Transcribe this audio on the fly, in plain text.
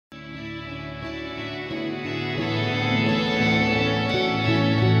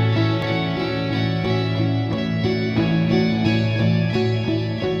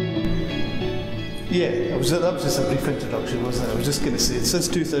that was just a brief introduction, wasn't it? I was just going to say, since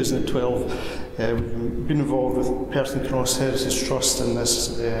 2012, we've been involved with Person Cross Heritage Trust in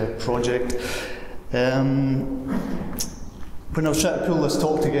this project. When I was trying to pull this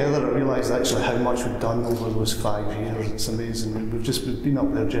talk together, I realised actually how much we've done over those 5 years. It's amazing. We've been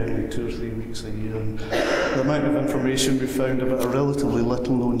up there generally 2 or 3 weeks a year, and the amount of information we've found about a relatively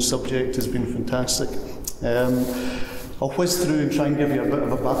little known subject has been fantastic. I'll whiz through and try and give you a bit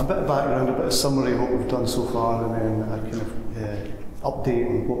of background, a bit of summary of what we've done so far, and then a kind of update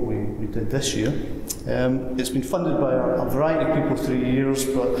on what we did this year. It's been funded by a variety of people through years,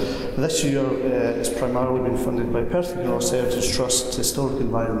 but this year it's primarily been funded by Person Cross Heritage Trust, Historic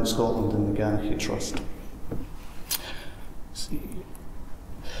Environment Scotland and the Glenshee Trust. Let's see.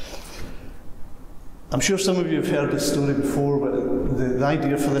 I'm sure some of you have heard this story before, but the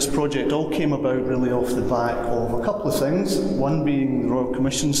idea for this project all came about really off the back of a couple of things. One being the Royal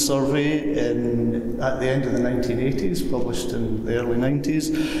Commission survey at the end of the 1980s, published in the early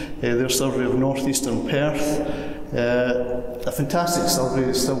 90s, their survey of northeastern Perth. A fantastic survey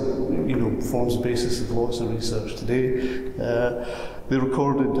that still forms the basis of lots of research today. They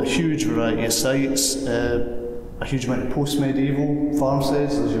recorded a huge variety of sites, a huge amount of post-medieval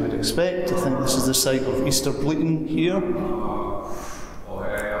farmsteads, as you would expect. I think this is the site of Easter Bleaton here.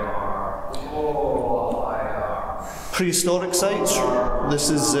 Prehistoric sites.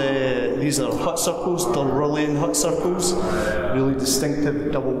 These are hut circles, Dulrullian hut circles. Really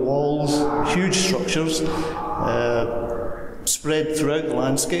distinctive double walls, huge structures, spread throughout the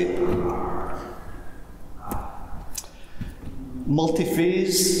landscape.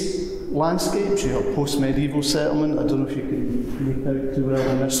 Multi-phase landscapes. You have post-medieval settlement. I don't know if you can make out too well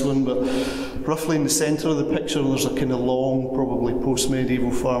in this one, but roughly in the centre of the picture there's a kind of long, probably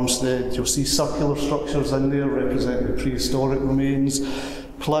post-medieval farmstead. You'll see circular structures in there representing the prehistoric remains.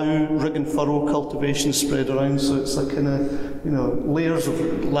 Plough, rig and furrow cultivation spread around, so it's like kind of layers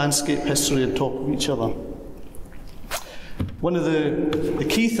of landscape history on top of each other. One of the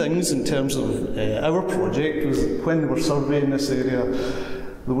key things in terms of our project was when we were surveying this area,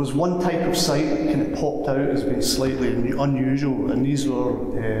 there was one type of site that kind of popped out as being slightly unusual, and these were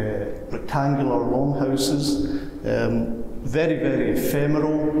rectangular longhouses, very, very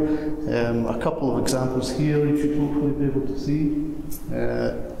ephemeral. A couple of examples here you should hopefully be able to see.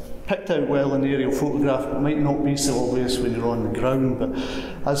 Picked out well in aerial photograph. It might not be so obvious when you're on the ground, but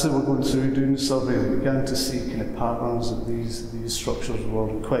as they were going through doing the survey, they began to see kind of patterns that these structures were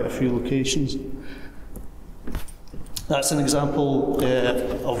in quite a few locations. That's an example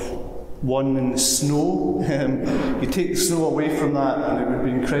of one in the snow. You take the snow away from that and it would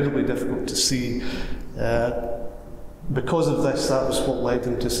be incredibly difficult to see. Because of this, that was what led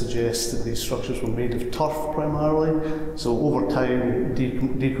them to suggest that these structures were made of turf primarily. So over time,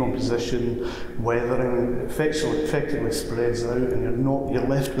 decomposition, weathering, effectively spreads out, and you're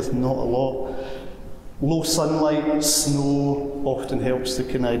left with not a lot. Low sunlight, snow often helps to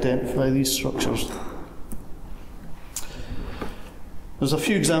can identify these structures. There's a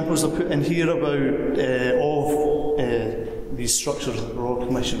few examples I put in here about these structures that the Royal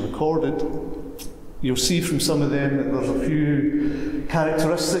Commission recorded. You'll see from some of them that there's a few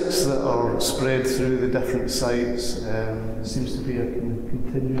characteristics that are spread through the different sites. It seems to be a kind of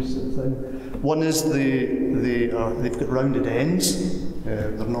continuous thing. One is they've got rounded ends.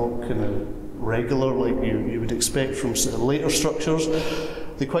 They're not kind of regular like you would expect from sort of later structures.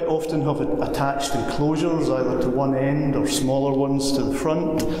 They quite often have attached enclosures either to one end or smaller ones to the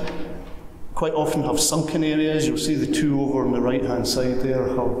front. Quite often have sunken areas. You'll see the two over on the right hand side there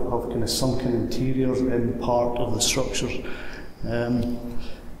have kind of sunken interiors in part of the structures.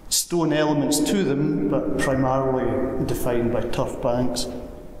 Stone elements to them, but primarily defined by turf banks.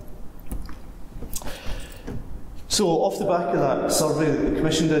 So off the back of that survey that the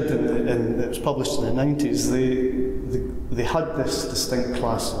Commission did and it was published in the 90s, they had this distinct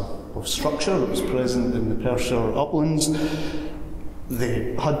class of structure that was present in the Perthshire uplands.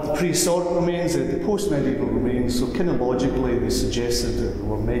 They had the prehistoric remains, they had the post-medieval remains, so kind of logically they suggested that they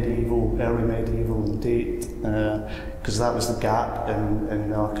were medieval, early medieval in date, because that was the gap in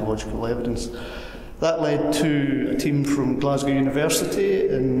the archaeological evidence. That led to a team from Glasgow University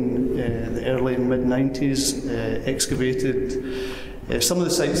in the early and mid-90s, excavated some of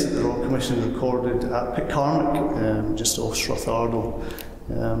the sites that the Royal Commission recorded at Pitcairn, just off Strathardle.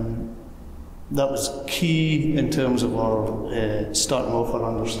 That was key in terms of our starting off our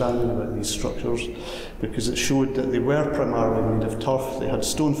understanding about these structures, because it showed that they were primarily made of turf. They had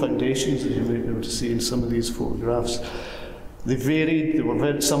stone foundations, as you might be able to see in some of these photographs. They varied. There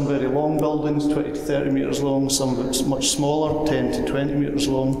were some very long buildings, 20 to 30 metres long, some much smaller, 10 to 20 metres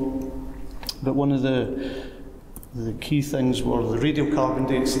long. But one of the key things were the radiocarbon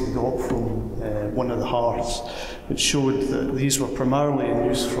dates that we got from one of the hearths, which showed that these were primarily in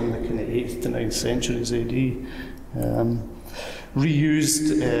use from the kind of 8th to 9th centuries AD.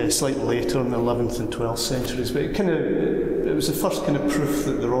 Reused slightly later in the 11th and 12th centuries, but it was the first kind of proof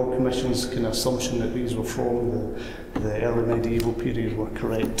that the Royal Commission's kind of assumption that these were from the early medieval period were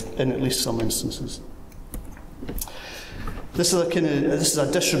correct in at least some instances. This is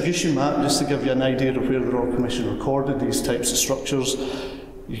a distribution map just to give you an idea of where the Royal Commission recorded these types of structures.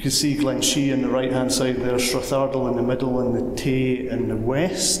 You can see Glenshee on the right-hand side there, Strathdal in the middle, and the Tay in the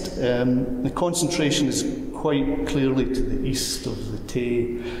west. The concentration is quite clearly to the east of the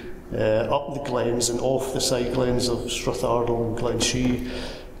Tay, up the glens and off the side glens of Strathdal and Glenshee.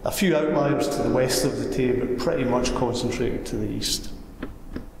 A few outliers to the west of the Tay, but pretty much concentrated to the east.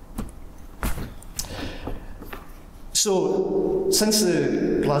 So, since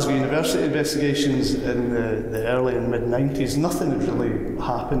the Glasgow University investigations in the early and mid-90s, nothing had really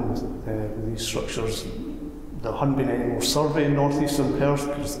happened with these structures. There hadn't been any more survey in northeastern Perth,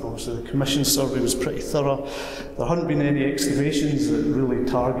 because obviously the Commission survey was pretty thorough. There hadn't been any excavations that really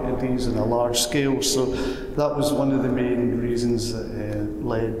targeted these on a large scale, so that was one of the main reasons that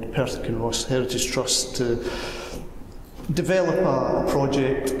led Perth Kinross Heritage Trust to develop a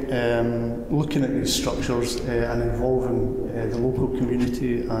project looking at these structures and involving the local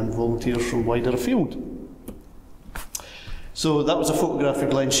community and volunteers from wider afield. So that was a photograph of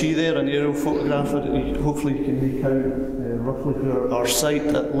Glenshee there, an aerial photograph. Hopefully you can make out roughly where our site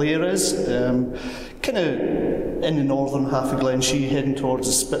at Lair is. Kind of in the northern half of Glenshee, heading towards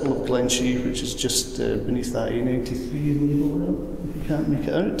the spittle of Glenshee, which is just beneath that A93 label there, if you can't make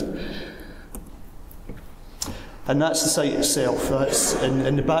it out. And that's the site itself. That's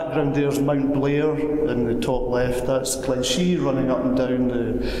in the background there's Mount Blair in the top left. That's Glenshee running up and down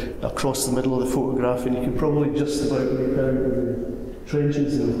across the middle of the photograph, and you can probably just about make out the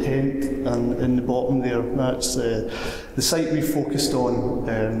trenches in the tent and in the bottom there. That's the site we focused on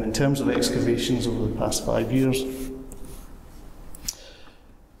in terms of excavations over the past 5 years.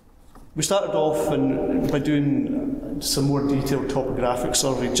 We started off by doing some more detailed topographic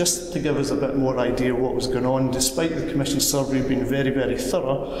survey just to give us a bit more idea what was going on, despite the Commission survey being very, very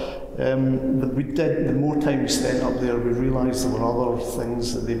thorough. But the more time we spent up there, we realised there were other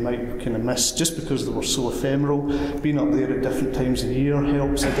things that they might kind of miss just because they were so ephemeral. Being up there at different times of the year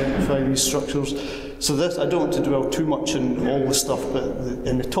helps identify these structures. So this, I don't want to dwell too much on all the stuff, but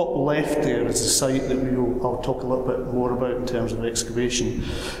in the top left there is a site that I'll talk a little bit more about in terms of excavation.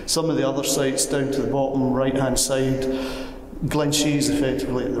 Some of the other sites down to the bottom right-hand side, Glenshee is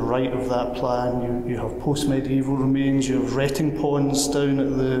effectively at the right of that plan. You have post-medieval remains, you have retting ponds down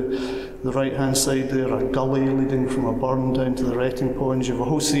at the right-hand side there, a gully leading from a burn down to the retting ponds. You have a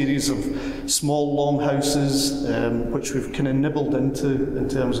whole series of small longhouses, which we've kind of nibbled into in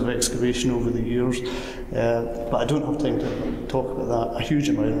terms of excavation over the years. But I don't have time to talk about that a huge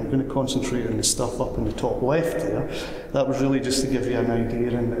amount. I'm going to concentrate on the stuff up in the top left there. That was really just to give you an idea.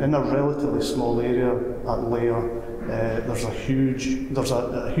 In a relatively small area at Lair, there's a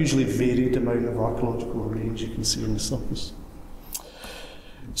hugely varied amount of archaeological remains you can see in the surface.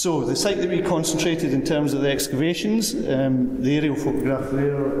 So the site that we concentrated in terms of the excavations, the aerial photograph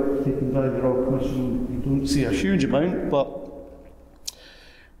there taken by the Royal Commission, you don't see a huge amount, but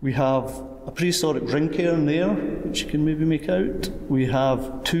we have a prehistoric ring cairn there, which you can maybe make out. We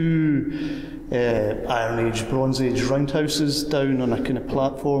have two Iron Age, Bronze Age roundhouses down on a kind of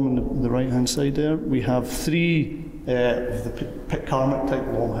platform on the right-hand side there. We have three of the Pitcairn type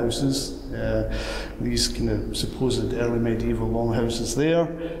longhouses, these kind of supposed early medieval longhouses there,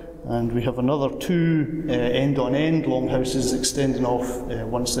 and we have another two end-on-end longhouses extending off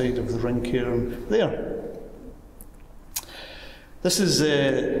one side of the ring cairn there. This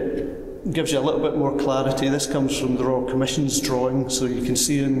gives you a little bit more clarity. This comes from the Royal Commission's drawing, so you can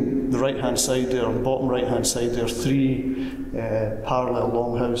see on the right-hand side there, on the bottom right-hand side there, three parallel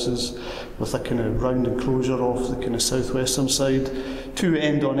longhouses with a kind of round enclosure off the kind of southwestern side, two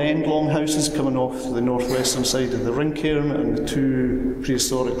end-on-end longhouses coming off the northwestern side of the ring cairn, and the two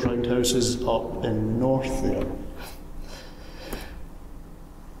prehistoric roundhouses up in north there.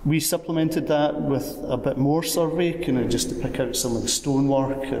 We supplemented that with a bit more survey, kind of just to pick out some of the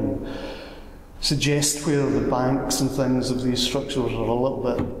stonework and suggest where the banks and things of these structures are a little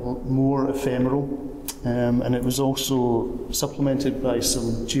bit more ephemeral. And it was also supplemented by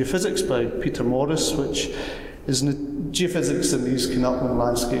some geophysics by Peter Morris, which is geophysics in these kind of upland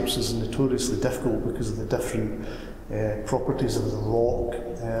landscapes is notoriously difficult because of the different properties of the rock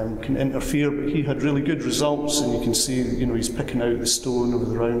can interfere, but he had really good results, and you can see, you know, he's picking out the stone of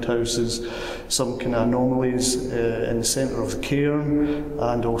the roundhouses, some kind of anomalies in the centre of the cairn,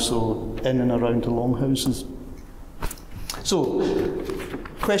 and also in and around the Longhouses. So,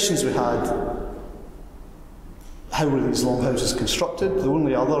 questions we had. How were these longhouses constructed? The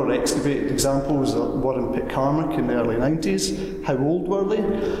only other excavated examples were in Pitcairn in the early 90s. How old were they?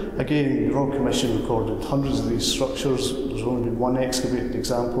 Again, the Royal Commission recorded hundreds of these structures. There's only been one excavated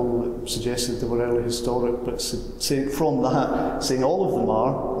example that suggested they were early historic, but from that, saying all of them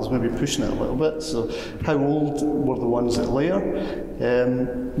are, is maybe pushing it a little bit. So, how old were the ones at Lair?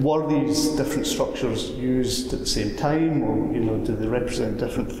 Were these different structures used at the same time, or, you know, do they represent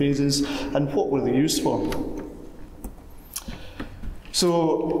different phases? And what were they used for?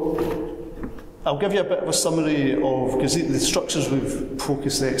 So, I'll give you a bit of a summary of, because the structures we've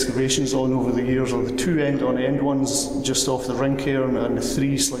focused the excavations on over the years are the two end-on-end ones just off the ring cairn and the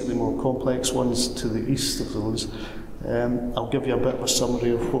three slightly more complex ones to the east of those. I'll give you a bit of a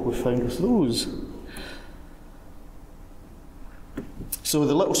summary of what we found with those. So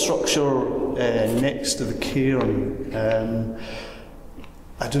the little structure next to the cairn,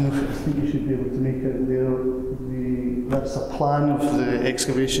 I don't know, I think you should be able to make it there. That's a plan of the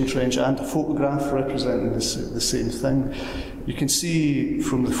excavation trench and a photograph representing the same thing. You can see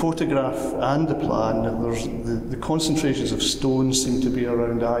from the photograph and the plan that there's the concentrations of stone seem to be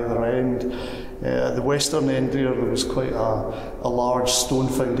around either end. At the western end there was quite a large stone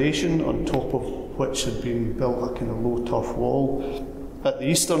foundation on top of which had been built a kind of low turf wall. At the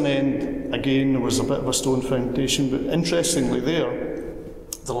eastern end, again, there was a bit of a stone foundation, but interestingly there,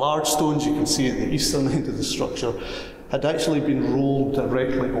 the large stones you can see at the eastern end of the structure had actually been rolled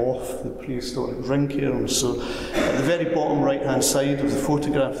directly off the prehistoric ring cairn. So at the very bottom right-hand side of the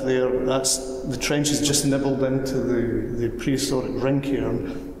photograph there, that's the trench is just nibbled into the prehistoric ring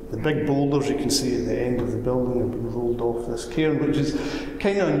cairn. The big boulders you can see at the end of the building have been rolled off this cairn, which is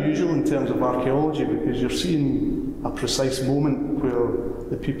kind of unusual in terms of archaeology, because you're seeing a precise moment where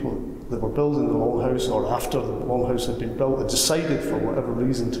the people that were building the longhouse, or after the longhouse had been built, had decided for whatever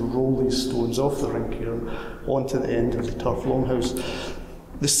reason to roll these stones off the ring cairn onto the end of the turf longhouse.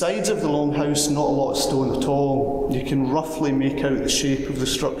 The sides of the longhouse, not a lot of stone at all. You can roughly make out the shape of the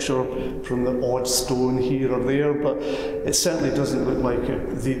structure from the odd stone here or there, but it certainly doesn't look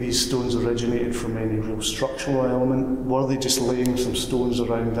like these stones originated from any real structural element. Were they just laying some stones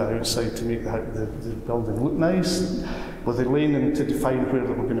around the outside to make the building look nice? Were they laying them to define where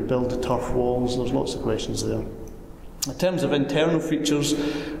they were going to build the turf walls? There's lots of questions there. In terms of internal features,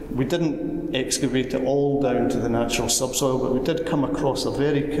 we didn't excavate it all down to the natural subsoil, but we did come across a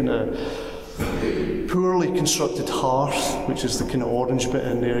very kind of poorly constructed hearth, which is the kind of orange bit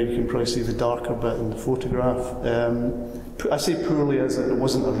in there. You can probably see the darker bit in the photograph. I say poorly as it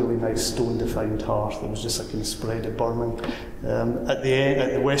wasn't a really nice stone-defined hearth. It was just a kind of spread of burning. At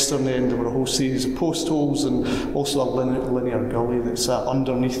the western end, there were a whole series of post holes and also a linear gully that sat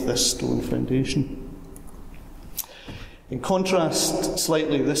underneath this stone foundation. In contrast,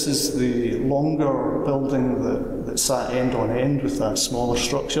 slightly, this is the longer building that sat end on end with that smaller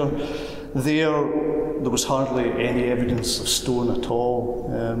structure. There was hardly any evidence of stone at all.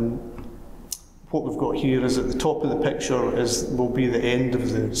 What we've got here is at the top of the picture will be the end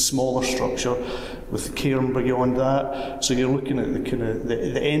of the smaller structure with the cairn beyond that. So you're looking at the kind of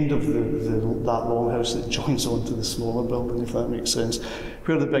the end of that longhouse that joins onto the smaller building, if that makes sense.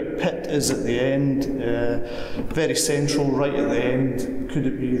 Where the big pit is at the end, very central, right at the end, could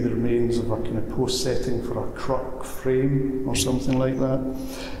it be the remains of a kind of post setting for a cruck frame or something like that?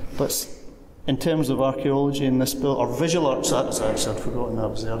 But in terms of archaeology in this build, or visual arts, I'd forgotten that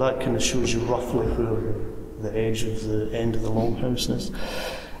was there. That kind of shows you roughly where the edge of the end of the longhouse is.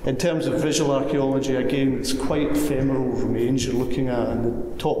 In terms of visual archaeology, again, it's quite ephemeral remains you're looking at.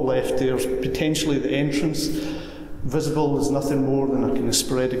 In the top left there's potentially the entrance. Visible is nothing more than a kind of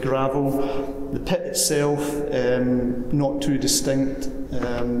spread of gravel. The pit itself, not too distinct.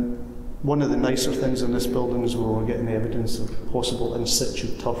 One of the nicer things in this building is where we're getting evidence of possible in situ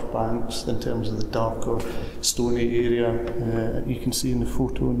turf banks in terms of the darker stony area. You can see in the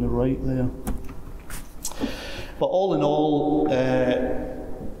photo on the right there. But all in all,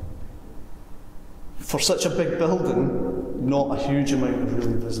 for such a big building, not a huge amount of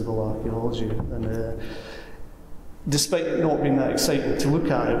really visible archaeology. And despite it not being that exciting to look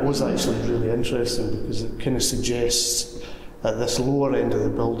at, it was actually really interesting because it kind of suggests at this lower end of the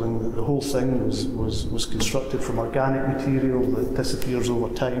building that the whole thing was constructed from organic material that disappears over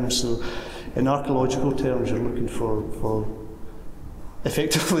time. So in archaeological terms, you're looking for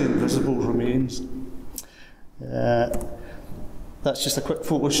effectively invisible remains. That's just a quick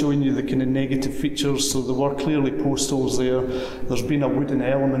photo showing you the kind of negative features. So there were clearly post holes there. There's been a wooden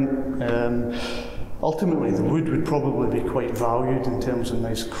element. Ultimately, the wood would probably be quite valued in terms of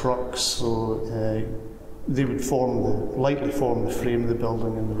nice crux. So they would likely form the frame of the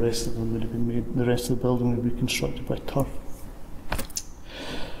building, and the rest of them would have been made. The rest of the building would be constructed by turf.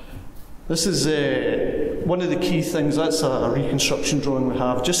 This is one of the key things. That's a reconstruction drawing we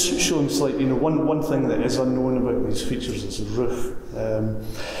have, just showing slightly. One thing that is unknown about these features is the roof.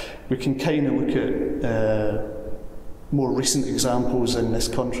 We can kind of look at more recent examples in this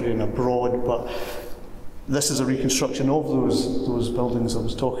country and abroad, but this is a reconstruction of those buildings I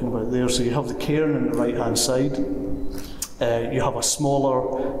was talking about there. So you have the cairn on the right hand side. You have a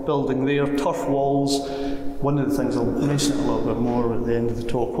smaller building there, turf walls. One of the things, I'll mention it a little bit more at the end of the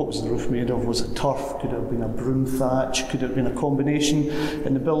talk, what was the roof made of? Was it turf? Could it have been a broom thatch? Could it have been a combination?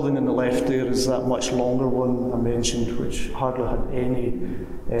 And the building on the left there is that much longer one I mentioned, which hardly had any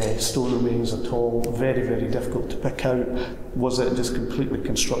stone remains at all. Very, very difficult to pick out. Was it just completely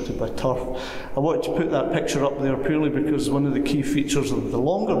constructed by turf? I wanted to put that picture up there purely because one of the key features of the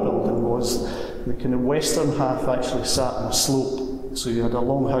longer building was the kind of western half actually sat on a slope. So you had a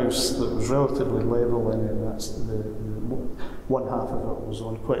longhouse that was relatively level, and that's the one half of it was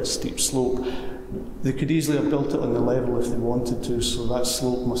on quite a steep slope. They could easily have built it on the level if they wanted to, so that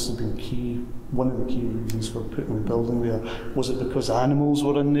slope must have been key. One of the key reasons for putting the building there. Was it because animals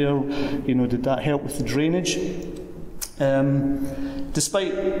were in there? Did that help with the drainage?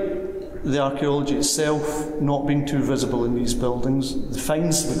 Despite the archaeology itself not being too visible in these buildings, the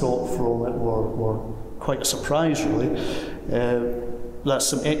finds we got from it were quite a surprise, really. That's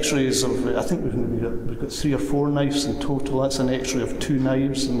some x-rays of, I think we've got 3 or 4 knives in total. That's an x-ray of 2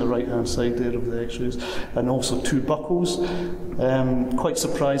 knives on the right hand side there of the x-rays, and also 2 buckles. Quite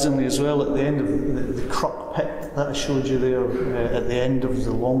surprisingly as well, at the end of the Crook pit that I showed you there, at the end of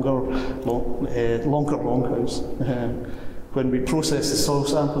the longer longhouse, when we processed the soil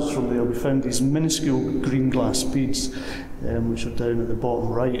samples from there, we found these minuscule green glass beads, which are down at the bottom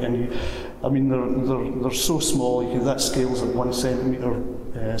right. And they're so small. That scales at 1 centimetre,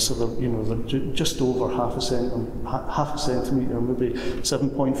 so they're just over half a centimetre, maybe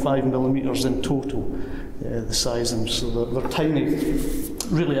 7.5 millimetres in total. The size of them, so they're tiny.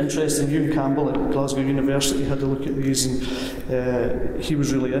 Really interesting. Ewan Campbell at Glasgow University had a look at these, and he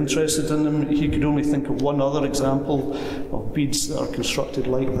was really interested in them. He could only think of one other example of beads that are constructed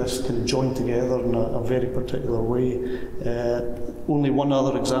like this, kind of joined together in a very particular way. Only one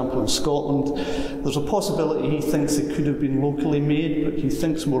other example in Scotland. There's a possibility he thinks it could have been locally made, but he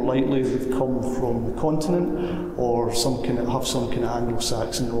thinks more likely they've come from the continent or have some kind of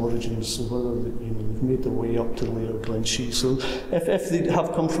Anglo-Saxon origins. So whether they've made their way up to Lair or Glenshee. So if they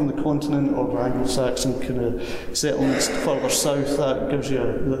have come from the continent or Anglo-Saxon kind of settlements further south, that gives you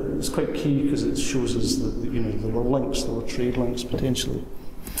it's quite key because it shows us that there were links, there were trade links potentially.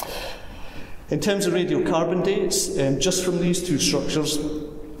 In terms of radiocarbon dates, just from these 2 structures,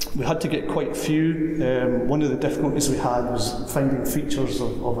 we had to get quite a few. One of the difficulties we had was finding features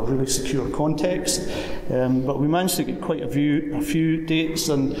of a really secure context, but we managed to get quite a few dates,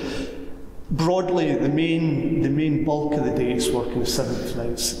 and broadly the main bulk of the dates were in the 7th,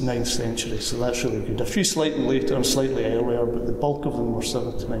 9th century, so that's really good. A few slightly later and slightly earlier, but the bulk of them were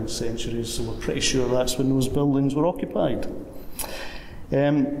 7th to 9th centuries, so we're pretty sure that's when those buildings were occupied.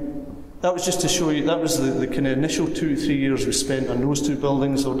 That was just to show you, that was the kind of initial 2 or 3 years we spent on those 2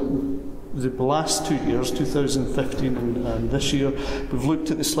 buildings. The last 2 years, 2015 and this year, we've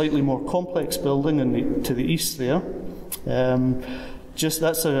looked at the slightly more complex building to the east there.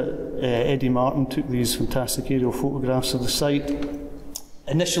 Eddie Martin took these fantastic aerial photographs of the site.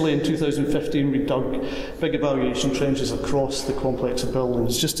 Initially in 2015 we dug big evaluation trenches across the complex of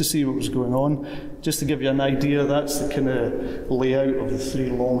buildings just to see what was going on. Just to give you an idea, that's the kind of layout of the 3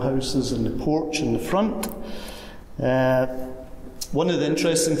 longhouses and the porch in the front. One of the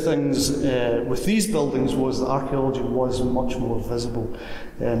interesting things with these buildings was that archaeology was much more visible.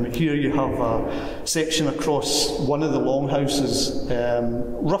 Here you have a section across one of the longhouses,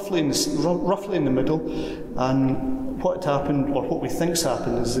 roughly in the middle, and what happened, or what we think's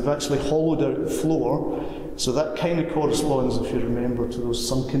happened, is they've actually hollowed out the floor. So that kind of corresponds, if you remember, to those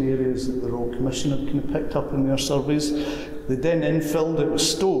sunken areas that the Royal Commission had kind of picked up in their surveys. They then infilled it with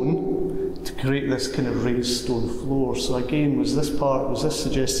stone to create this kind of raised stone floor. So again, was this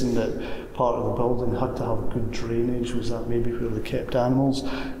suggesting that part of the building had to have good drainage? Was that maybe where they kept animals?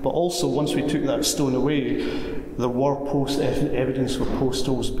 But also, once we took that stone away, there were evidence for post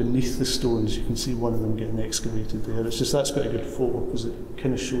holes beneath the stones. You can see one of them getting excavated there. It's just that's quite a good photo because it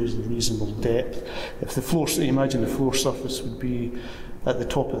kind of shows the reasonable depth. If the floor, imagine the floor surface would be at the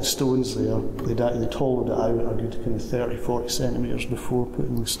top of the stones there, they'd hollowed it out a good kind of 30-40 centimetres before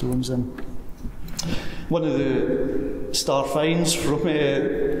putting the stones in. One of the star finds from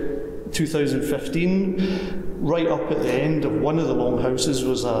 2015, right up at the end of one of the Longhouses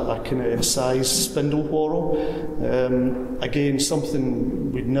was a kind of incised spindle whorl. Again,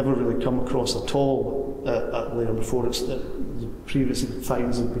 something we'd never really come across at all at Lair before. The previous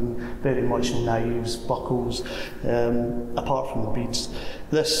finds have been very much knives, buckles, apart from the beads.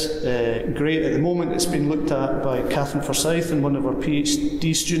 This, great, at the moment it's been looked at by Catherine Forsyth and one of our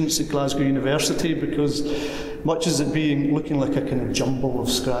PhD students at Glasgow University, because much as it being looking like a kind of jumble of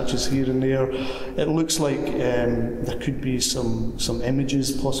scratches here and there, it looks like there could be some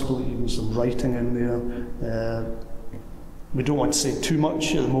images, possibly even some writing in there. We don't want to say too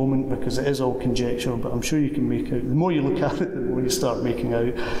much at the moment because it is all conjecture, but I'm sure you can make out, the more you look at it, the more you start making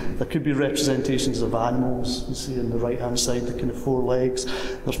out. There could be representations of animals, you see on the right hand side, the kind of four legs.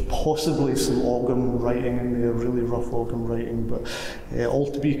 There's possibly some Ogham writing in there, really rough Ogham writing, but all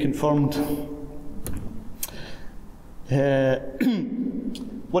to be confirmed.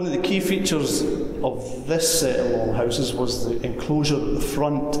 One of the key features of this set of Longhouses was the enclosure at the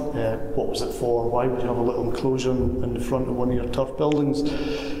front. What was it for? Why would you have a little enclosure in the front of one of your turf buildings?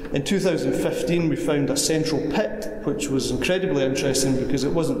 In 2015 we found a central pit, which was incredibly interesting because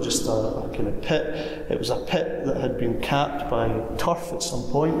it wasn't just a kind of pit, it was a pit that had been capped by turf at some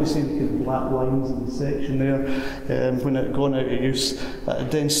point. You see the kind of black lines in the section there when it had gone out of use. It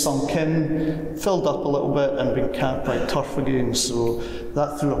had then sunk in, filled up a little bit and been capped by turf again, so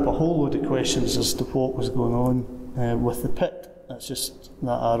that threw up a whole load of questions as to what was going on with the pit. That's just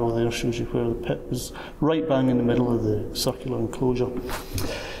that arrow there shows you where the pit was, right bang in the middle of the circular enclosure.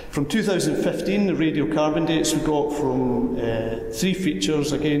 From 2015, the radiocarbon dates we got from three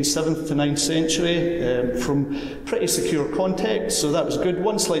features, again 7th to 9th century, from pretty secure context, so that was good.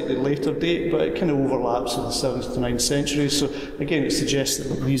 One slightly later date, but it kind of overlaps with the 7th to 9th century, so again it suggests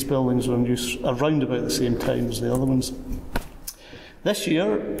that these buildings were in use around about the same time as the other ones. This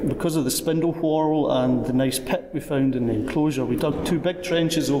year, because of the spindle whorl and the nice pit we found in the enclosure, we dug two big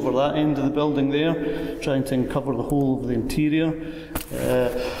trenches over that end of the building there, trying to uncover the whole of the interior.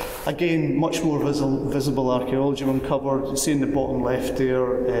 Again, much more visible archaeology uncovered. You see in the bottom left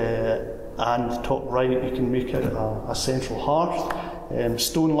there and the top right, you can make out a central hearth.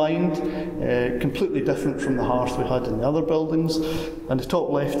 Stone-lined, completely different from the hearth we had in the other buildings. And the top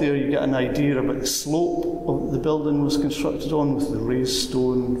left there, you get an idea about the slope of the building was constructed on, with the raised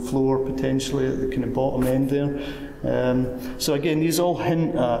stone floor potentially at the kind of bottom end there. So again, these all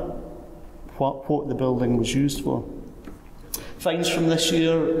hint at what the building was used for. Finds from this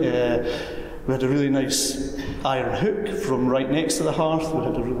year, we had a really nice iron hook from right next to the hearth. We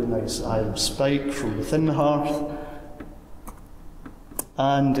had a really nice iron spike from within the hearth.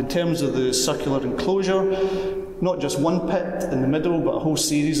 And in terms of the circular enclosure, not just one pit in the middle, but a whole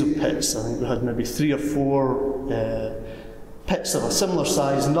series of pits. I think we had maybe 3 or 4 pits of a similar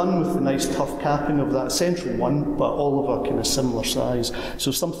size, none with the nice tough capping of that central one, but all of a kind of similar size.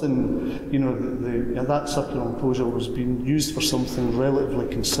 So something, you know, that circular enclosure was being used for something relatively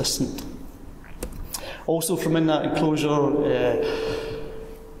consistent. Also from in that enclosure,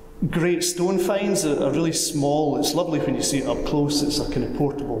 great stone finds are really small. It's lovely when you see it up close. It's a kind of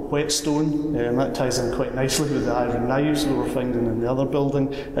portable whetstone, and that ties in quite nicely with the iron knives we were finding in the other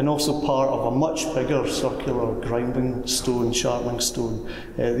building, and also part of a much bigger circular grinding stone, sharpening stone.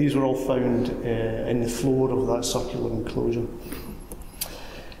 These were all found in the floor of that circular enclosure.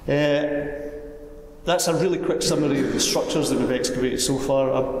 That's a really quick summary of the structures that we've excavated so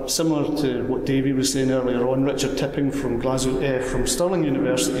far. Similar to what Davey was saying earlier on, Richard Tipping from from Stirling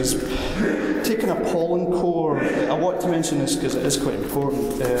University has taken a pollen core. I want to mention this because it is quite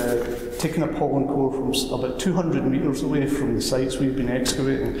important. Taken a pollen core from about 200 metres away from the sites we've been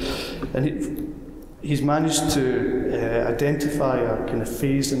excavating, and he's managed to identify a kind of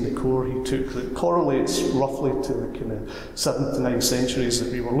phase in the core he took that correlates roughly to the kind of 7th to 9th centuries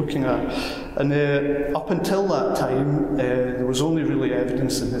that we were looking at. And up until that time, there was only really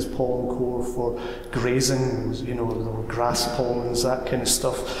evidence in his pollen core for grazing, you know, there were grass pollens, that kind of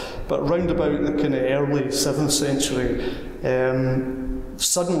stuff. But round about the kind of early 7th century,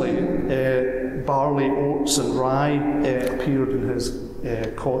 suddenly barley, oats and rye appeared in his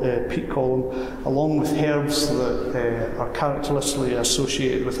peat column, along with herbs that are characteristically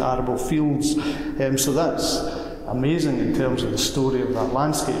associated with arable fields. So that's amazing in terms of the story of that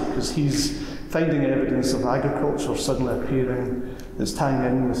landscape, because he's finding evidence of agriculture suddenly appearing that's tying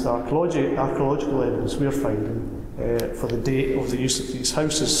in with archaeological evidence we're finding for the date of the use of these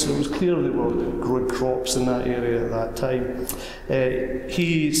houses. So it was clear they were growing crops in that area at that time.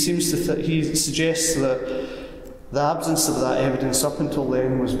 He suggests that the absence of that evidence up until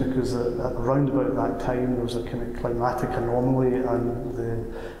then was because around about that time there was a kind of climatic anomaly, and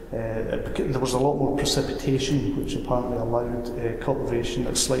there was a lot more precipitation, which apparently allowed cultivation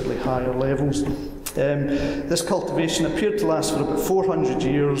at slightly higher levels. This cultivation appeared to last for about 400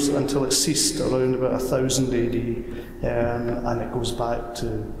 years until it ceased around about 1000 AD, and it goes back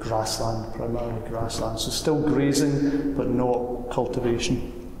to grassland, primarily grassland, so still grazing but not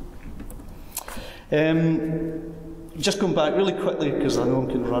cultivation. Just going back really quickly, because I know I'm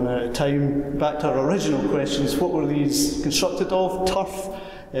going to run out of time, back to our original questions. What were these constructed of? Turf.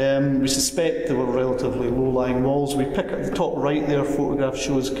 We suspect they were relatively low-lying walls. We pick at the top right there, photograph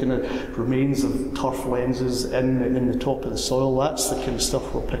shows kind of remains of turf lenses in the top of the soil. That's the kind of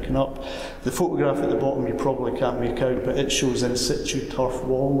stuff we're picking up. The photograph at the bottom you probably can't make out, but it shows in situ turf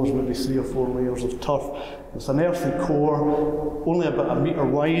wall. There's maybe 3 or 4 layers of turf. It's an earthen core, only about 1 metre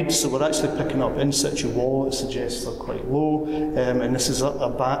wide, so we're actually picking up in situ wall. It suggests they're quite low, and this is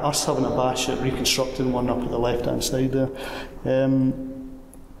us having a bash at reconstructing one up at the left-hand side there.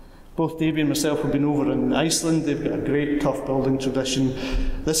 Both Davey and myself have been over in Iceland. They've got a great turf building tradition.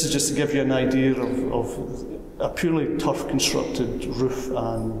 This is just to give you an idea of a purely turf constructed roof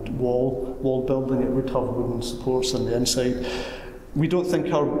and wall building. It would have wooden supports on the inside. We don't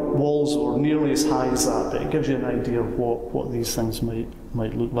think our walls are nearly as high as that, but it gives you an idea of what these things might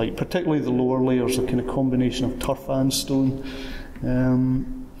look like, particularly the lower layers, a kind of combination of turf and stone.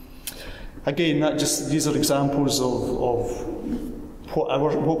 Again, these are examples of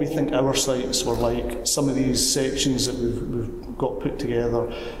what we think our sites were like. Some of these sections that we've got put together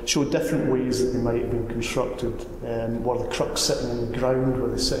show different ways that they might have been constructed. Were the crux sitting in the ground, were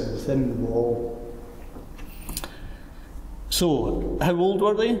they sitting within the wall? So, how old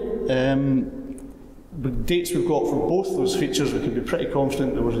were they? The dates we've got for both those features, we can be pretty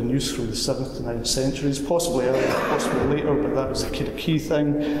confident they were in use from the 7th to 9th centuries, possibly earlier, possibly later, but that was the kind of key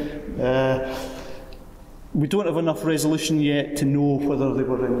thing. We don't have enough resolution yet to know whether they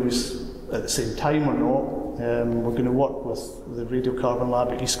were in use at the same time or not. We're going to work with the radiocarbon lab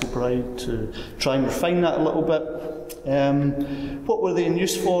at East Kilbride to try and refine that a little bit. What were they in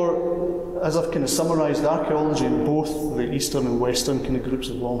use for? As I've kind of summarised, archaeology in both the eastern and western kind of groups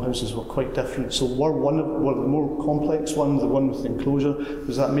of longhouses were quite different. So were the more complex one, the one with the enclosure,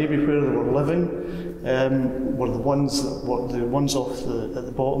 was that maybe where they were living? Were the ones off at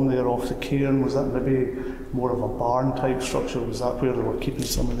the bottom there, off the cairn, was that maybe more of a barn type structure? Was that where they were keeping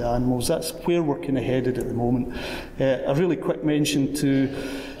some of the animals? That's where we're kind of headed at the moment. A really quick mention to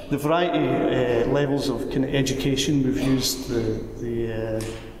the variety levels of kind of education. We've used the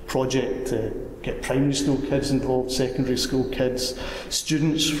project to get primary school kids involved, secondary school kids,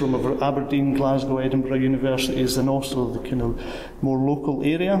 students from Aberdeen, Glasgow, Edinburgh universities, and also the kind of more local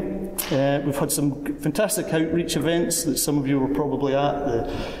area. We've had some fantastic outreach events that some of you were probably at. The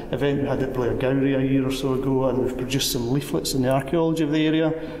event we had at Blair Gowrie a year or so ago, and we've produced some leaflets in the archaeology of the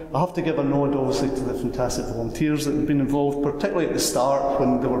area. I have to give a nod obviously to the fantastic volunteers that have been involved, particularly at the start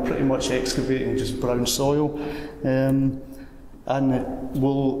when they were pretty much excavating just brown soil. And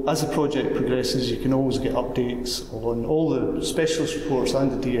as the project progresses, you can always get updates on all the specialist reports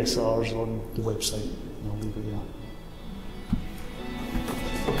and the DSRs on the website. And I'll leave it there.